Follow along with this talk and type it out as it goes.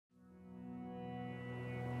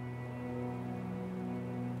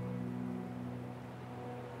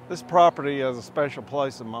This property has a special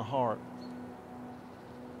place in my heart.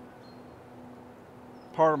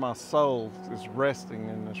 Part of my soul is resting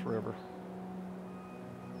in this river.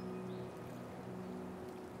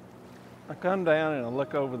 I come down and I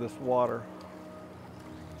look over this water.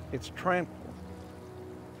 It's tranquil.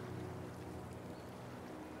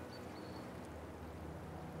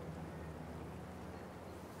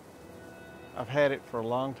 I've had it for a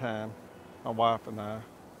long time, my wife and I.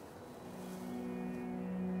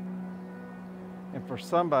 And for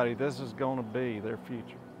somebody, this is going to be their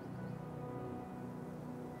future.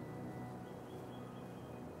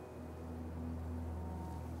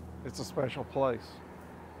 It's a special place.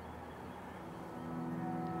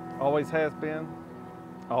 Always has been,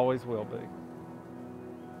 always will be.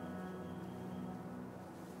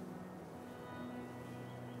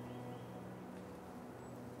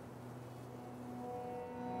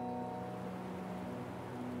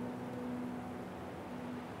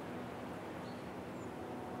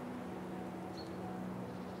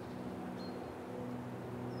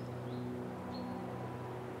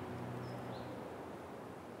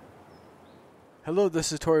 Hello,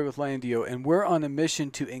 this is Tori with LANDiO, and we're on a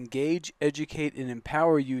mission to engage, educate, and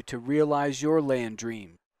empower you to realize your land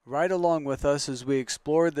dream. Ride along with us as we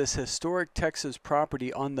explore this historic Texas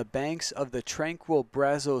property on the banks of the tranquil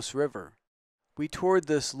Brazos River. We toured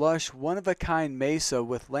this lush, one-of-a-kind mesa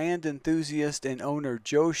with land enthusiast and owner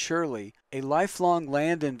Joe Shirley, a lifelong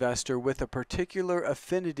land investor with a particular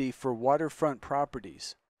affinity for waterfront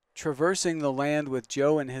properties. Traversing the land with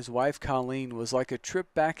Joe and his wife Colleen was like a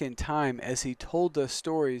trip back in time as he told us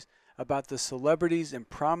stories about the celebrities and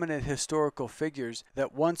prominent historical figures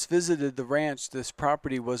that once visited the ranch this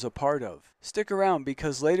property was a part of. Stick around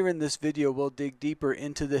because later in this video we'll dig deeper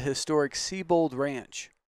into the historic Seabold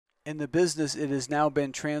Ranch and the business it has now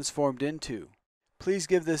been transformed into. Please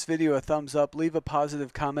give this video a thumbs up, leave a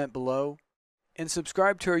positive comment below, and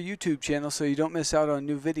subscribe to our YouTube channel so you don't miss out on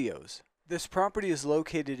new videos. This property is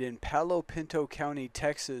located in Palo Pinto County,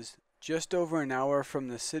 Texas, just over an hour from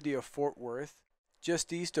the city of Fort Worth.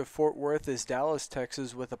 Just east of Fort Worth is Dallas,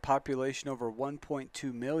 Texas, with a population over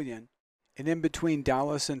 1.2 million. And in between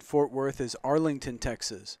Dallas and Fort Worth is Arlington,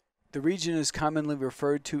 Texas. The region is commonly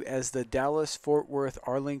referred to as the Dallas-Fort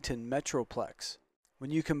Worth-Arlington Metroplex.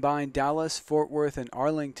 When you combine Dallas, Fort Worth, and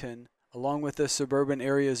Arlington, along with the suburban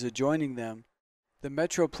areas adjoining them, the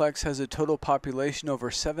Metroplex has a total population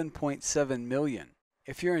over 7.7 million.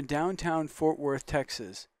 If you're in downtown Fort Worth,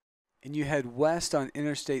 Texas, and you head west on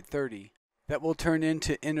Interstate 30, that will turn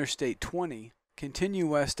into Interstate 20, continue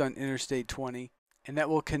west on Interstate 20, and that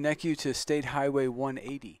will connect you to State Highway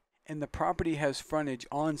 180. And the property has frontage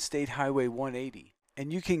on State Highway 180.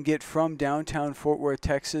 And you can get from downtown Fort Worth,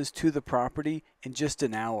 Texas to the property in just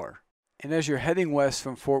an hour. And as you're heading west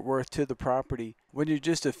from Fort Worth to the property, when you're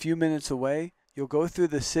just a few minutes away, you'll go through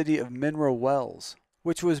the city of Mineral Wells,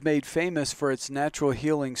 which was made famous for its natural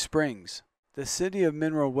healing springs. The city of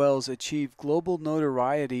Mineral Wells achieved global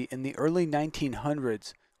notoriety in the early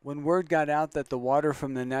 1900s when word got out that the water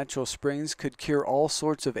from the natural springs could cure all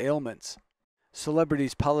sorts of ailments.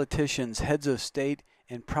 Celebrities, politicians, heads of state,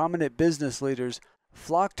 and prominent business leaders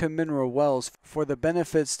flocked to Mineral Wells for the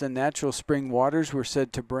benefits the natural spring waters were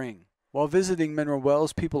said to bring. While visiting Mineral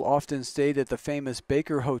Wells, people often stayed at the famous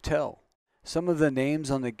Baker Hotel. Some of the names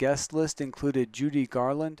on the guest list included Judy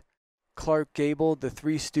Garland, Clark Gable, the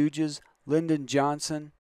Three Stooges, Lyndon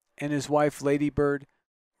Johnson and his wife Lady Bird,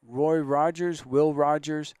 Roy Rogers, Will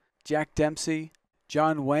Rogers, Jack Dempsey,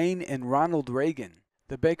 John Wayne, and Ronald Reagan.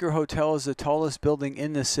 The Baker Hotel is the tallest building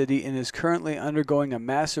in the city and is currently undergoing a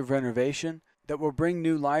massive renovation that will bring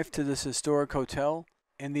new life to this historic hotel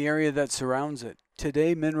and the area that surrounds it.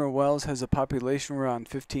 Today, Mineral Wells has a population around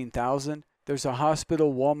 15,000. There's a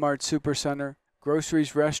hospital, Walmart supercenter,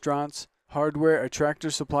 groceries, restaurants, hardware, a tractor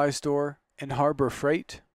supply store, and Harbor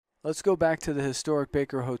Freight. Let's go back to the historic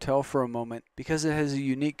Baker Hotel for a moment because it has a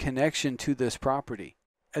unique connection to this property.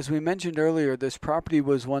 As we mentioned earlier, this property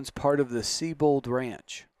was once part of the Seabold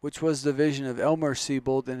Ranch, which was the vision of Elmer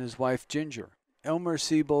Seabold and his wife Ginger. Elmer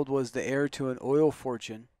Seabold was the heir to an oil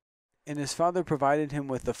fortune, and his father provided him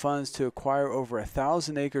with the funds to acquire over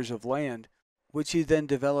 1,000 acres of land, which he then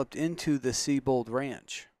developed into the Seabold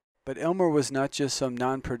Ranch. But Elmer was not just some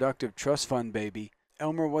non-productive trust fund baby.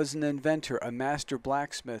 Elmer was an inventor, a master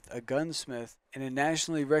blacksmith, a gunsmith, and a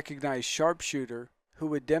nationally recognized sharpshooter who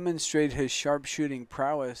would demonstrate his sharpshooting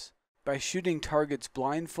prowess by shooting targets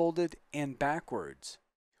blindfolded and backwards.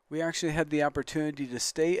 We actually had the opportunity to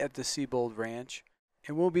stay at the Seabold Ranch,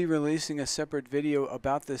 and we'll be releasing a separate video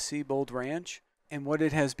about the Seabold Ranch and what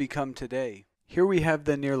it has become today. Here we have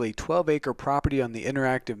the nearly 12-acre property on the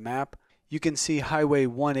interactive map. you can see Highway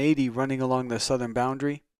 180 running along the southern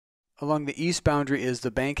boundary. Along the east boundary is the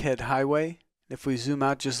Bankhead Highway. If we zoom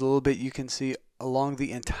out just a little bit, you can see along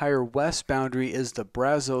the entire west boundary is the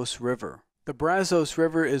Brazos River. The Brazos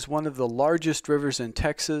River is one of the largest rivers in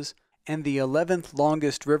Texas and the 11th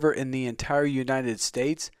longest river in the entire United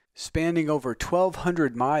States, spanning over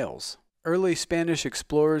 1,200 miles. Early Spanish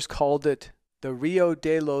explorers called it the Rio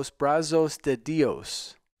de los Brazos de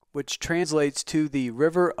Dios, which translates to the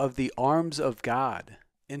River of the Arms of God,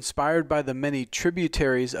 inspired by the many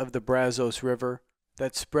tributaries of the Brazos River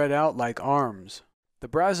that spread out like arms. The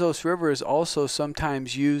Brazos River is also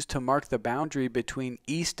sometimes used to mark the boundary between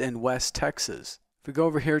East and West Texas. If we go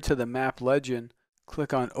over here to the map legend,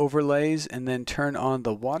 click on Overlays and then turn on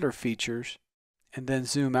the water features, and then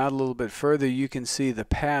zoom out a little bit further, you can see the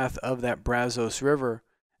path of that Brazos River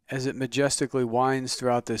as it majestically winds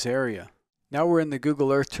throughout this area. Now we're in the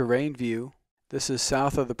Google Earth terrain view. This is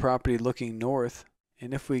south of the property looking north,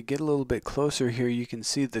 and if we get a little bit closer here, you can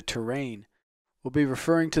see the terrain. We'll be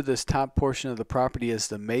referring to this top portion of the property as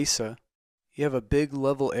the mesa. You have a big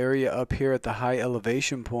level area up here at the high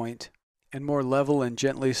elevation point, and more level and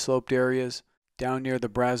gently sloped areas down near the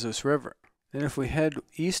Brazos River. Then if we head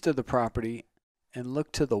east of the property and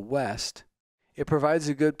look to the west, it provides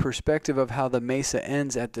a good perspective of how the mesa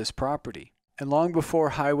ends at this property. And long before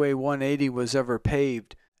Highway 180 was ever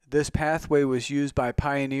paved, this pathway was used by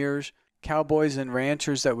pioneers, cowboys, and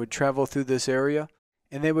ranchers that would travel through this area,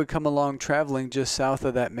 and they would come along traveling just south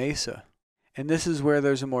of that mesa. And this is where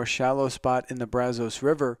there's a more shallow spot in the Brazos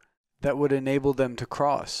River that would enable them to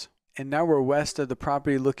cross. And now we're west of the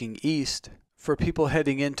property looking east. For people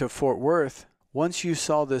heading into Fort Worth, once you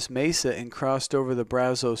saw this mesa and crossed over the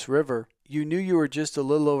Brazos River, you knew you were just a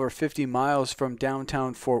little over 50 miles from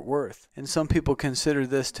downtown Fort Worth. And some people consider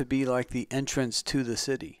this to be like the entrance to the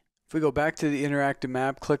city. If we go back to the interactive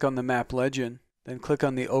map, click on the map legend, then click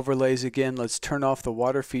on the overlays again. Let's turn off the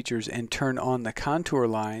water features and turn on the contour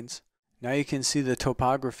lines. Now you can see the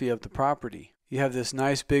topography of the property. You have this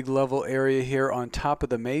nice big level area here on top of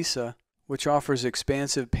the mesa, which offers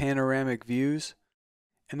expansive panoramic views,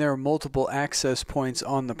 and there are multiple access points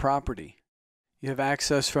on the property. You have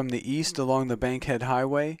access from the east along the Bankhead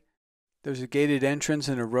Highway. There's a gated entrance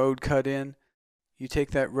and a road cut in. You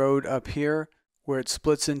take that road up here where it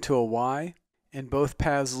splits into a Y, and both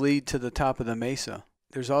paths lead to the top of the mesa.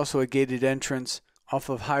 There's also a gated entrance off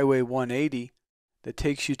of Highway 180 that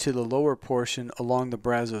takes you to the lower portion along the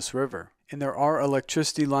Brazos River. And there are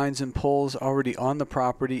electricity lines and poles already on the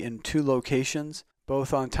property in 2 locations,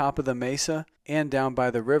 both on top of the mesa and down by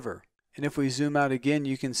the river. And if we zoom out again,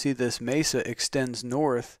 you can see this mesa extends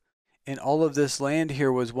north, and all of this land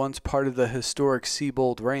here was once part of the historic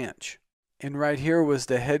Seabold Ranch. And right here was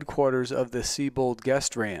the headquarters of the Seabold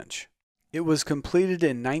Guest Ranch. It was completed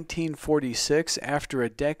in 1946 after a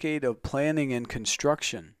decade of planning and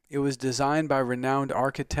construction. It was designed by renowned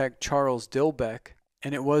architect Charles Dilbeck,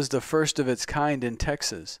 and it was the first of its kind in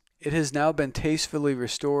Texas. It has now been tastefully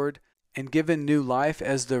restored and given new life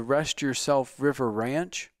as the Rest Yourself River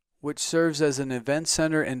Ranch, which serves as an event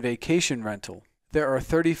center and vacation rental. There are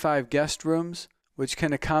 35 guest rooms, which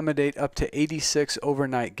can accommodate up to 86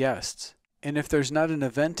 overnight guests. And if there's not an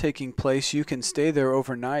event taking place, you can stay there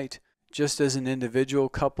overnight, just as an individual,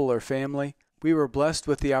 couple, or family. We were blessed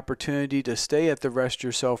with the opportunity to stay at the Rest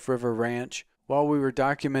Yourself River Ranch while we were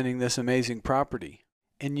documenting this amazing property.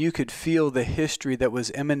 And you could feel the history that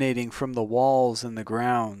was emanating from the walls and the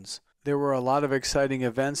grounds. There were a lot of exciting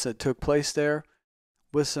events that took place there,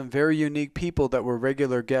 with some very unique people that were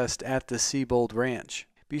regular guests at the Seabold Ranch.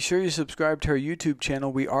 Be sure you subscribe to our YouTube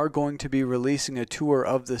channel. We are going to be releasing a tour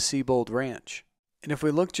of the Seabold Ranch. And if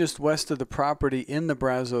we look just west of the property in the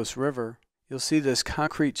Brazos River, you'll see this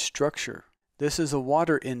concrete structure. This is a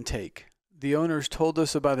water intake. The owners told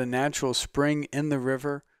us about a natural spring in the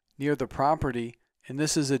river near the property, and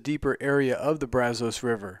this is a deeper area of the Brazos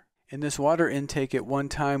River. And this water intake at one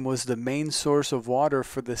time was the main source of water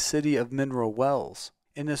for the city of Mineral Wells.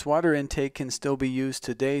 And this water intake can still be used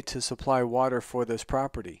today to supply water for this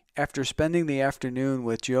property. After spending the afternoon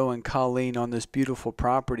with Joe and Colleen on this beautiful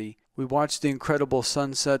property, we watched the incredible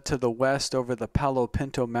sunset to the west over the Palo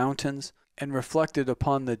Pinto Mountains and reflected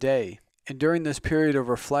upon the day. And during this period of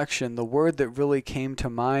reflection, the word that really came to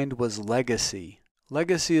mind was legacy.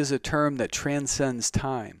 Legacy is a term that transcends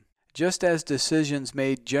time. Just as decisions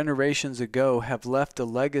made generations ago have left a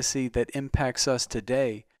legacy that impacts us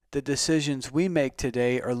today, the decisions we make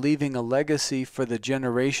today are leaving a legacy for the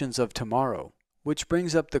generations of tomorrow. Which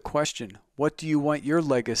brings up the question, what do you want your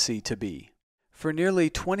legacy to be? For nearly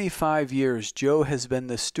 25 years, Joe has been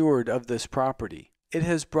the steward of this property. It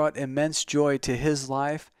has brought immense joy to his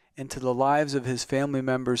life into the lives of his family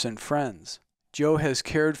members and friends. Joe has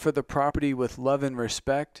cared for the property with love and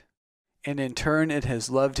respect, and in turn it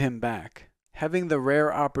has loved him back. Having the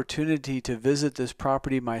rare opportunity to visit this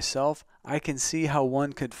property myself, I can see how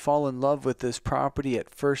one could fall in love with this property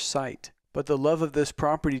at first sight. But the love of this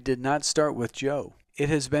property did not start with Joe. It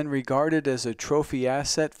has been regarded as a trophy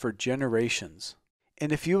asset for generations.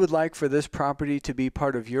 And if you would like for this property to be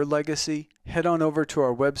part of your legacy, head on over to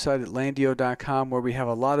our website at LANDiO.com, where we have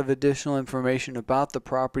a lot of additional information about the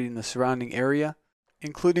property and the surrounding area,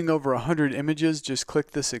 including over 100 images. Just click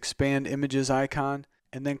this expand images icon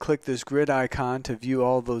and then click this grid icon to view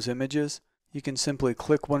all of those images. You can simply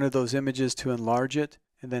click one of those images to enlarge it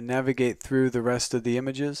and then navigate through the rest of the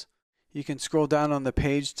images. You can scroll down on the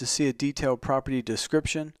page to see a detailed property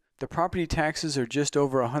description. The property taxes are just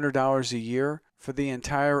over $100 a year for the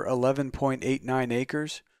entire 11.89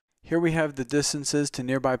 acres. Here we have the distances to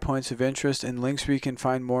nearby points of interest and links where you can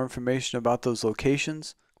find more information about those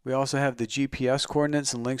locations. We also have the GPS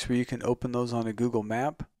coordinates and links where you can open those on a Google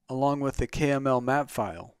map, along with the KML map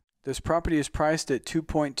file. This property is priced at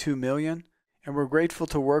 $2.2 million, and we're grateful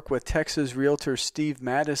to work with Texas realtor Steve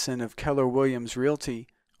Madison of Keller Williams Realty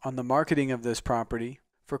on the marketing of this property.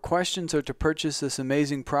 For questions or to purchase this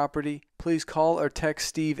amazing property, please call or text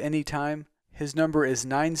Steve anytime. His number is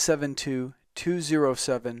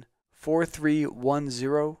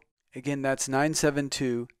 972-207-4310. Again, that's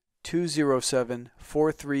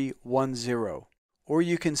 972-207-4310. Or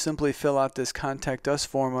you can simply fill out this Contact Us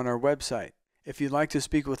form on our website. If you'd like to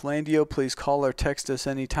speak with LANDiO, please call or text us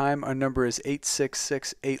anytime. Our number is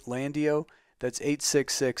 866-8-LANDiO. That's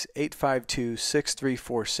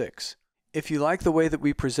 866-852-6346. If you like the way that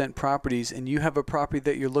we present properties and you have a property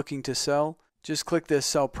that you're looking to sell, just click this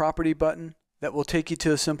Sell Property button. That will take you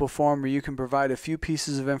to a simple form where you can provide a few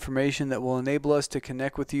pieces of information that will enable us to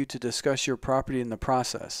connect with you to discuss your property in the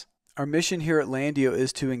process. Our mission here at LANDiO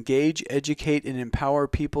is to engage, educate, and empower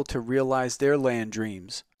people to realize their land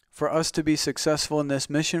dreams. For us to be successful in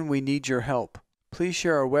this mission, we need your help. Please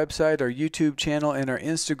share our website, our YouTube channel, and our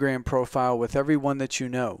Instagram profile with everyone that you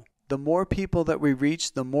know. The more people that we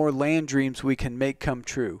reach, the more land dreams we can make come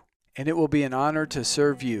true. And it will be an honor to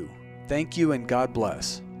serve you. Thank you and God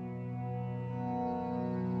bless.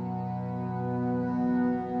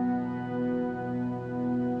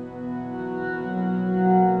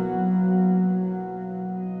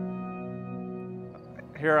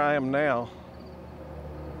 Here I am now,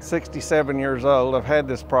 67 years old. I've had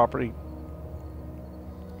this property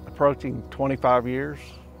approaching 25 years,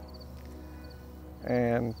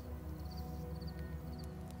 and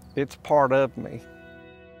it's part of me.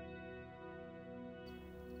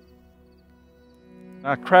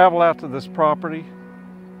 I travel out to this property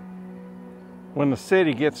when the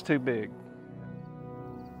city gets too big.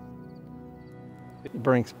 It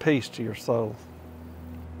brings peace to your soul.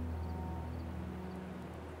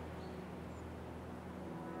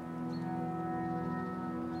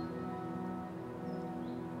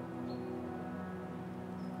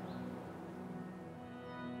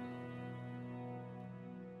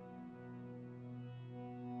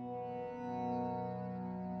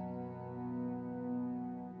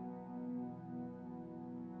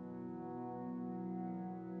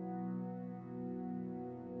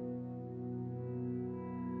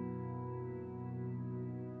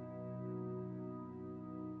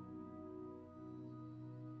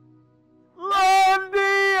 LANDiO!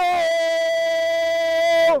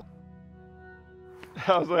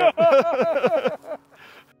 How's that?